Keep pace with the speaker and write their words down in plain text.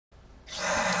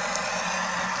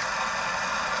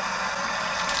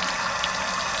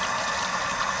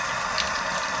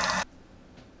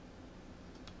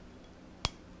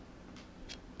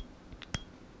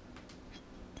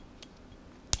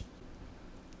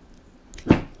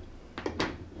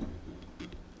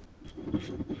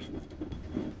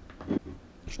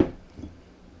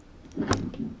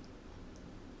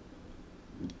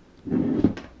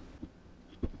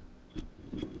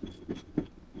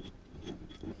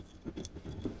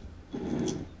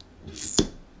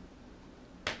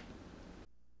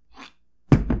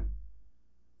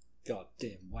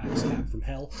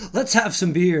from hell. Let's have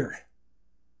some beer.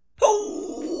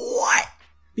 Oh, what?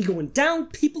 Be going down,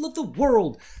 people of the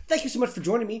world. Thank you so much for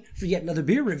joining me for yet another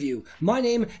beer review. My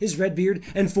name is Redbeard,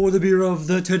 and for the beer of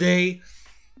the today,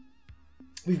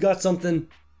 we've got something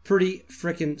pretty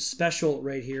frickin' special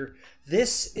right here.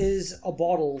 This is a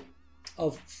bottle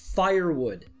of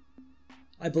Firewood.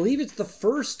 I believe it's the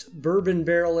first bourbon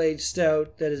barrel-aged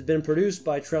stout that has been produced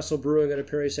by Trestle Brewing out of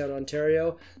Perry Sound,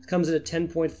 Ontario. It comes at a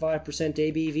 10.5%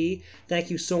 ABV. Thank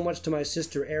you so much to my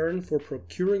sister Erin for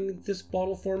procuring this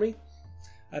bottle for me.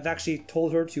 I've actually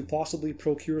told her to possibly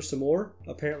procure some more.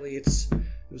 Apparently it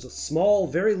was a small,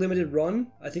 very limited run.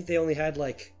 I think they only had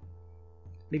like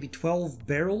maybe 12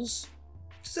 barrels.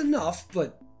 Which is enough,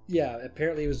 but yeah,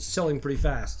 apparently it was selling pretty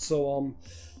fast. So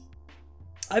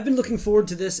I've been looking forward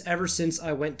to this ever since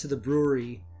I went to the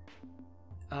brewery.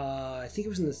 I think it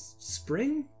was in the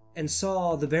spring, and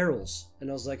saw the barrels, and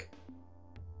I was like,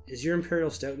 "Is your Imperial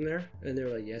Stout in there?" And they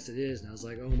were like, "Yes, it is." And I was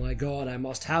like, "Oh my god, I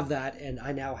must have that," and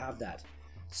I now have that.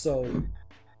 So,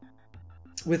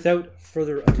 without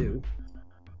further ado,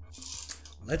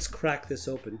 let's crack this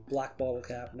open. Black bottle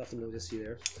cap, nothing really to see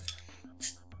there.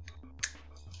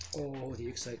 Oh, the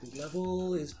excitement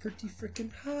level is pretty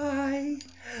freaking high.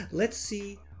 Let's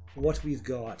see what we've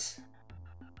got.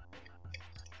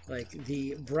 Like,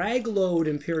 the brag load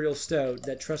Imperial Stout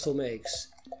that Trestle makes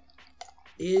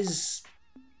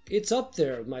it's up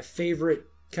there with my favorite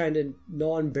kind of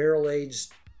non-barrel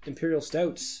aged Imperial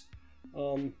Stouts.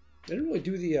 I didn't really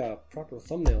do the proper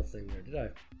thumbnail thing there, did I?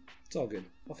 It's all good.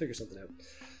 I'll figure something out.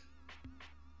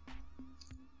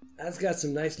 That's got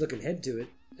some nice looking head to it.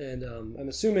 And I'm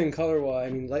assuming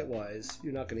light-wise,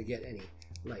 you're not going to get any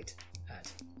light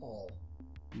at all.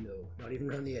 No, not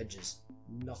even around the edges.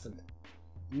 Nothing.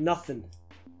 Nothing.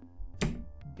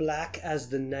 Black as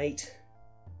the night.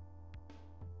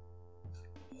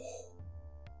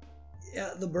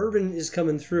 Yeah, the bourbon is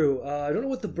coming through. I don't know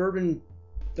what the bourbon,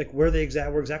 like where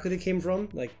exactly they came from,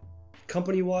 like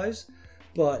company-wise,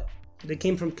 but they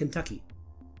came from Kentucky,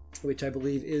 which I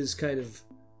believe is kind of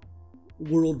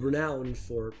world renowned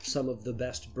for some of the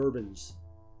best bourbons.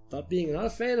 Not a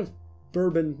fan of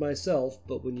bourbon myself,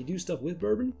 but when you do stuff with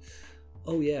bourbon,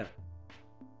 oh yeah,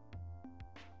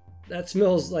 that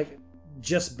smells like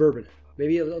just bourbon.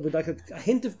 Maybe with like a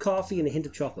hint of coffee and a hint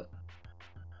of chocolate.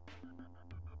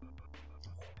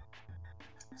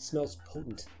 It smells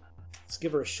potent. Let's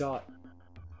give her a shot.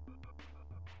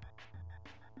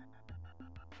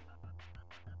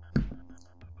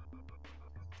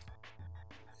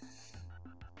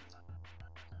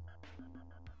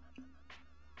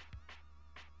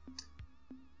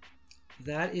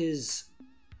 That is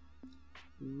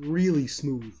really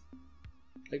smooth.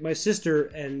 Like my sister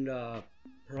and her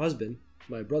husband,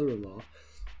 my brother-in-law,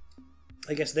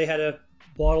 I guess they had a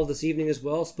bottle this evening as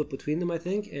well, split between them, I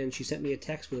think, and she sent me a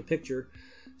text with a picture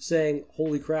saying,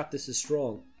 "Holy crap, this is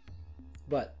strong."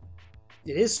 But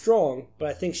it is strong, but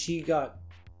I think she got,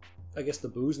 I guess, the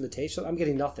booze and the taste. So I'm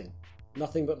getting nothing.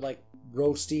 Nothing but like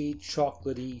roasty,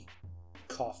 chocolatey,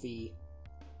 coffee,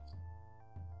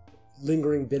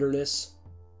 lingering bitterness,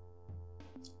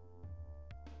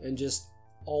 and just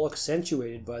all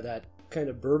accentuated by that kind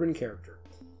of bourbon character.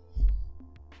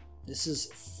 This is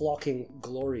flocking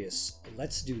glorious.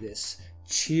 Let's do this.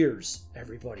 Cheers,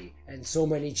 everybody. And so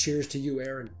many cheers to you,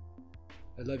 Aaron.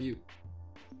 I love you.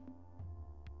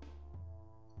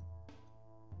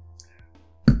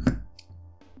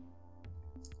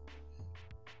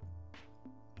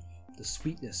 The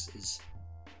sweetness is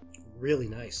really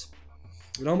nice.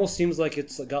 It almost seems like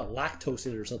it's got lactose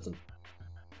in it or something.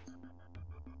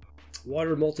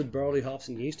 Water, malted barley, hops,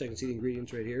 and yeast. I can see the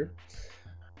ingredients right here.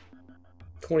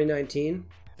 2019.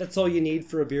 That's all you need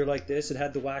for a beer like this. It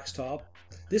had the wax top.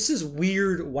 This is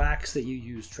weird wax that you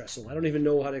use, Trestle. I don't even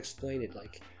know how to explain it.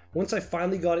 Like, once I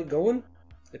finally got it going,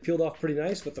 it peeled off pretty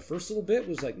nice, but the first little bit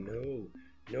was like, no,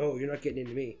 you're not getting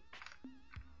into me.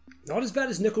 Not as bad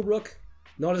as Nickelbrook,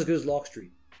 not as good as Lock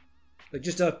Street. Like,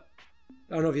 just I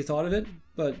don't know if you thought of it,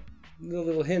 but a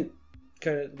little hint,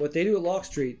 kind of what they do at Lock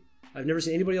Street. I've never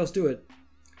seen anybody else do it,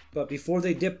 but before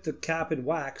they dip the cap in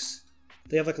wax,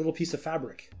 they have like a little piece of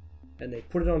fabric, and they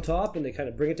put it on top, and they kind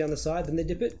of bring it down the side, then they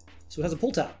dip it, so it has a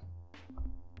pull tab.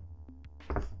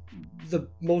 The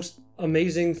most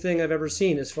amazing thing I've ever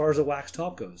seen as far as a wax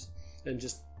top goes, and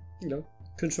just,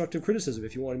 constructive criticism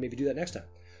if you want to maybe do that next time.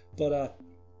 But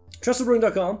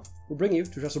TrestleBrewing.com will bring you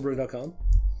to TrestleBrewing.com.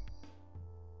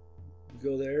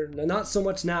 Go there. Now, not so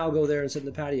much now go there and sit in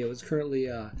the patio. It's currently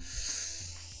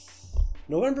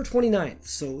November 29th,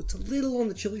 so it's a little on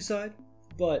the chilly side,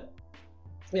 but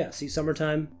yeah, see,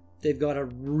 summertime, They've got a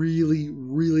really,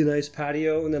 really nice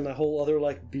patio, and then a whole other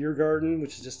like beer garden,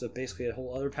 which is just basically a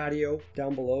whole other patio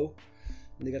down below.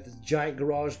 And they got this giant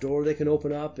garage door they can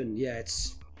open up, and yeah,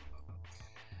 it's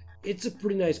a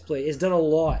pretty nice place. It's done a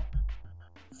lot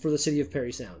for the city of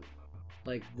Parry Sound.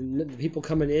 Like the people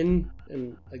coming in,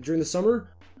 and like during the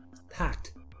summer,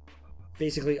 packed,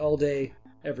 basically all day,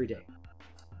 every day.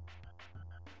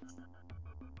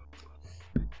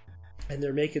 And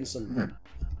they're making some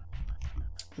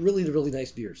really, really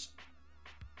nice beers.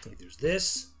 Like there's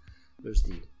this, there's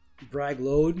the Bragg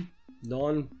Load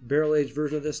non-barrel aged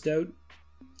version of this stout.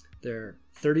 They're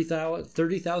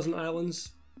 30,000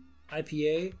 Islands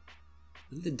IPA. I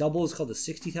think the double is called the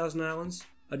 60,000 Islands.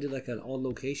 I did like an on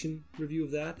location review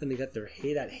of that. Then they got their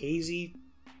that hazy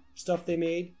stuff they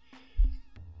made.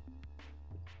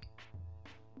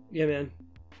 Yeah, man.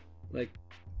 Like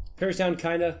Parry Sound,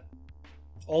 kinda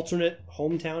alternate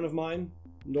hometown of mine.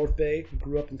 North Bay.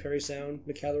 Grew up in Parry Sound,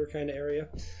 McKellar kind of area.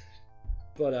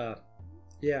 But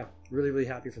yeah, really, really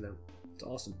happy for them. It's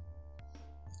awesome.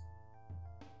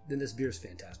 Then this beer is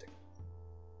fantastic.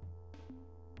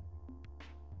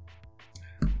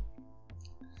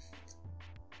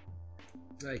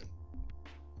 Like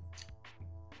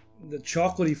the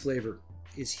chocolatey flavor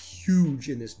is huge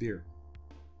in this beer.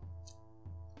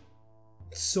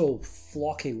 So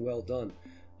flocking well done.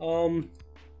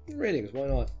 Ratings, why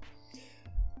not?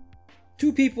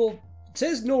 2 people, it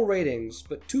says no ratings,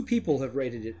 but 2 people have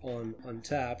rated it on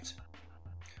Untappd.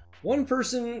 1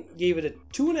 person gave it a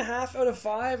 2.5 out of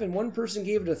 5, and 1 person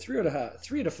gave it a 3 out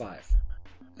of 5.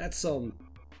 That's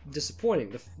disappointing.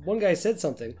 The one guy said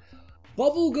something.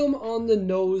 Bubblegum on the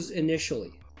nose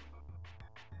initially.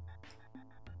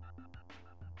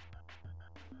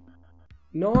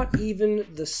 Not even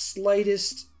the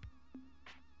slightest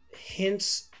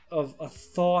hints of a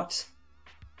thought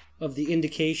of the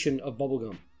indication of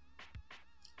bubblegum.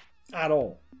 At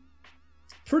all.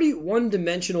 Pretty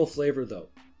one-dimensional flavor though.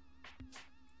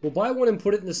 We'll buy one and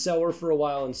put it in the cellar for a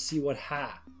while and see what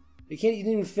You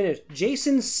didn't even finish.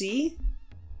 Jason C?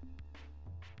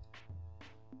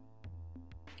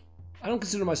 I don't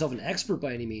consider myself an expert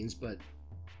by any means, but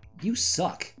you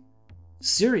suck.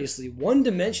 Seriously,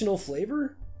 one-dimensional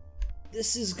flavor?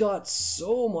 This has got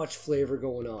so much flavor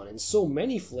going on, and so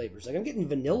many flavors. Like, I'm getting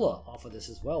vanilla off of this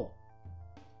as well.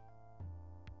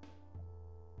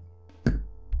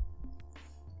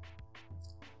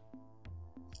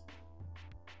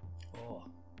 Oh.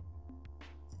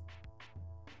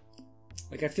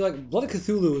 Like, I feel like Blood of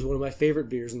Cthulhu is one of my favorite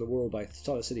beers in the world by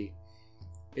Stout City.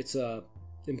 It's a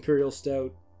Imperial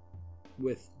Stout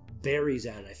with berries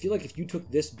on it. I feel like if you took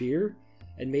this beer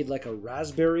and made like a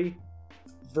raspberry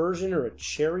version or a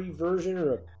cherry version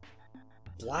or a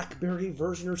blackberry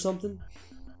version or something,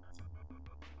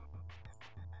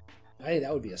 I think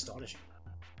that would be astonishing.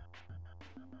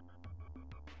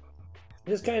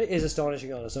 This kind of is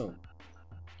astonishing on its own,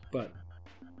 but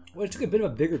well, it took a bit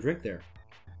of a bigger drink there,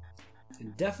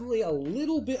 and definitely a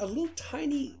little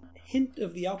tiny hint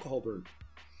of the alcohol burn.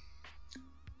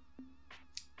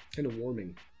 Kind of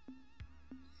warming.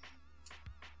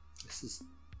 This is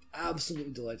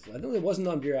absolutely delightful. I know it wasn't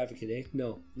on Beer Advocate, eh?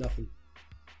 No, nothing.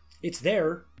 It's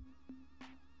there.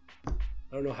 I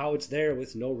don't know how it's there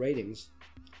with no ratings.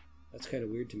 That's kind of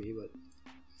weird to me, but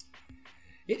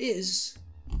it is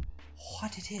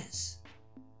what it is.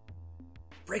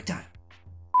 Break time.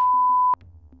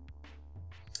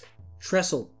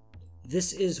 Trestle.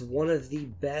 This is one of the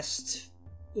best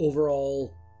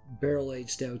overall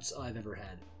barrel-aged stouts I've ever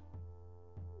had.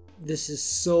 This is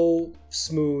so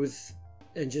smooth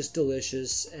and just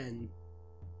delicious and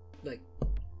like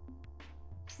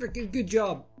freaking good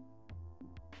job.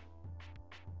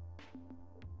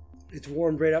 It's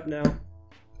warmed right up now.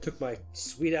 Took my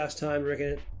sweet ass time drinking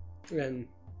it, and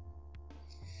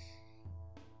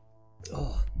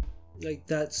oh, like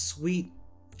that sweet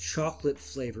chocolate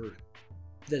flavor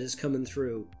that is coming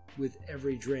through with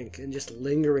every drink and just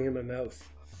lingering in my mouth.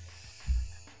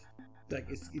 Like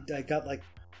I got like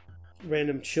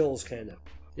random chills, kind of.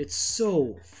 It's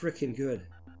so freaking good.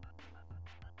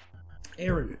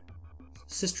 Erin,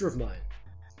 sister of mine.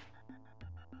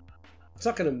 It's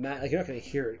not gonna matter. Like, you're not gonna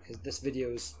hear it because this video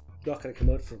is not gonna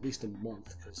come out for at least a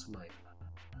month because my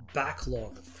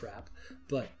backlog of crap.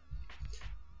 But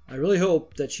I really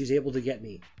hope that she's able to get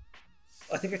me.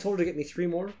 I think I told her to get me 3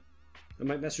 more. I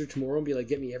might message her tomorrow and be like,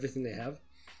 get me everything they have.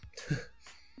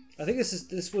 I think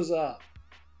this was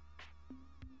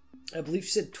I believe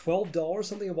she said $12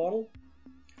 something a bottle,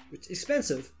 which is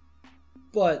expensive,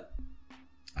 but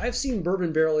I've seen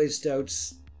bourbon barrel-aged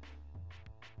stouts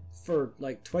for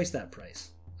like twice that price.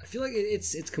 I feel like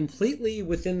it's completely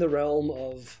within the realm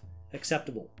of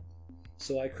acceptable.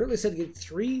 So I currently said to get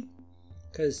 3,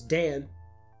 because Dan,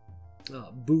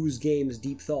 Booze Games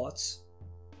Deep Thoughts,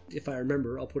 if I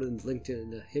remember, I'll put a link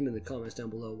to him in the comments down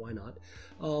below, why not?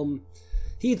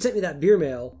 He had sent me that beer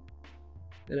mail,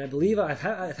 and I believe I've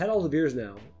had all the beers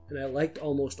now, and I liked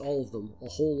almost all of them, a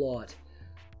whole lot.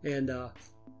 And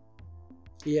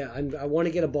yeah, I want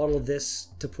to get a bottle of this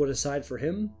to put aside for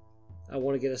him. I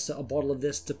want to get a bottle of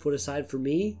this to put aside for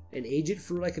me and age it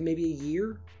for like maybe a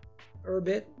year or a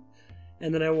bit.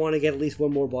 And then I want to get at least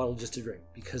one more bottle just to drink,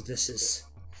 because this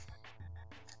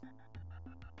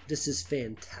is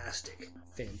fantastic.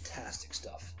 Fantastic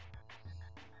stuff.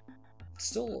 It's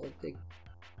still,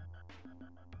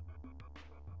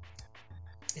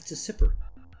 it's a sipper.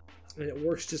 And it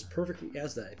works just perfectly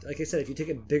as that. Like I said, if you take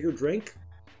a bigger drink,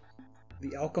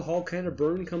 the alcohol kind of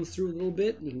burn comes through a little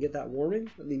bit, and you can get that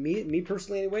warming. I mean, me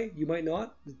personally anyway, you might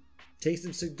not. The taste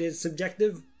is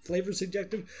subjective, flavor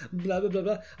subjective, blah, blah, blah,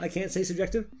 blah. I can't say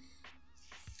subjective.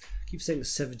 I keep saying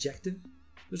subjective.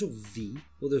 There's no V.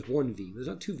 Well, there's one V. There's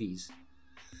not 2 Vs.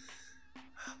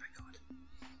 Oh my god.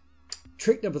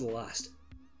 Trick number the last.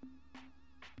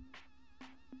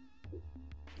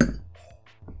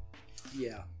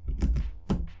 Yeah.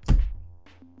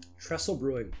 Trestle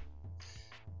Brewing.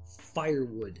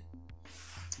 Firewood.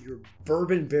 Your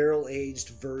bourbon barrel aged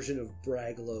version of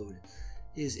Brag Load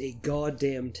is a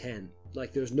goddamn 10.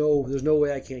 Like there's no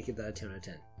way I can't give that a 10 out of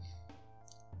 10.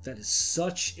 That is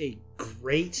such a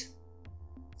great.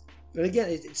 And again,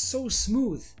 it's so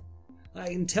smooth. I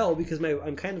can tell because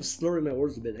I'm kind of slurring my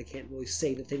words a bit. I can't really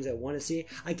say the things I want to say.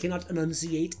 I cannot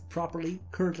enunciate properly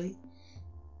currently.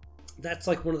 That's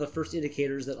like one of the first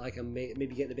indicators that like I'm maybe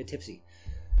getting a bit tipsy.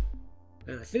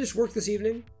 And I finished work this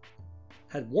evening,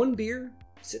 had one beer,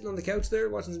 sitting on the couch there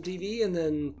watching some TV, and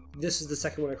then this is the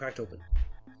second one I cracked open.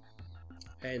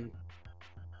 And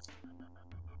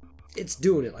it's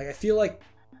doing it. Like I feel like,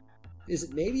 is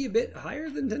it maybe a bit higher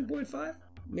than 10.5?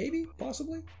 Maybe,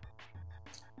 possibly.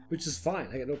 Which is fine.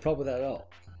 I got no problem with that at all.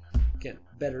 Again,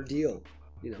 better deal,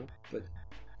 you know. But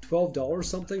 $12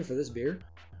 something for this beer,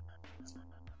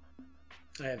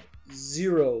 I have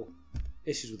zero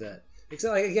issues with that.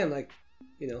 Except, like, again, like,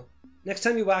 you know, next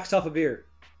time you waxed off a beer,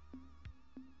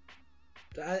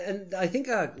 and I think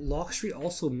Lock Street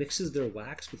also mixes their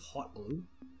wax with hot glue,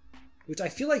 which I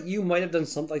feel like you might have done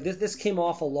something like this. This came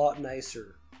off a lot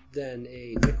nicer than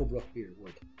a Nickelbrook beer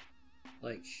would.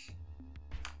 Like,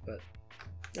 but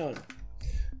I don't know.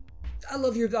 I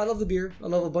love the beer. I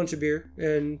love a bunch of beer,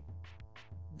 and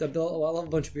I love a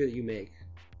bunch of beer that you make,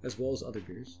 as well as other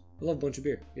beers. I love a bunch of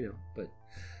beer, you know. But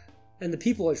and the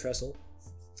people at Trestle,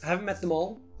 I haven't met them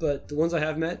all, but the ones I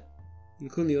have met,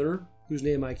 including the owner, whose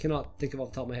name I cannot think of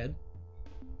off the top of my head,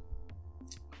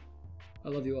 I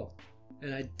love you all.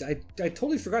 And I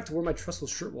totally forgot to wear my Trestle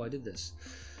shirt while I did this.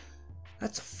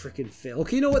 That's a freaking fail.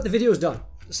 Okay, you know what? The video's done.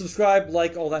 Subscribe,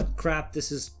 like, all that crap. This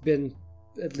has been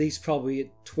at least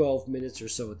probably 12 minutes or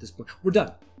so at this point. We're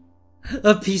done.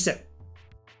 Peace out.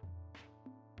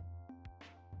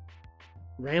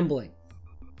 Rambling.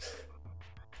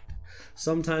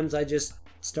 Sometimes I just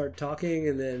start talking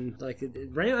and then like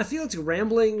I feel it's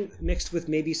rambling mixed with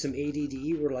maybe some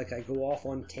ADD where like I go off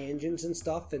on tangents and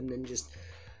stuff, and then just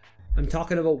I'm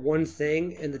talking about one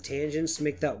thing and the tangents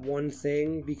make that one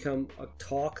thing become a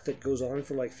talk that goes on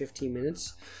for like 15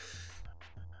 minutes.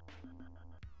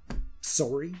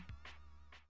 Sorry.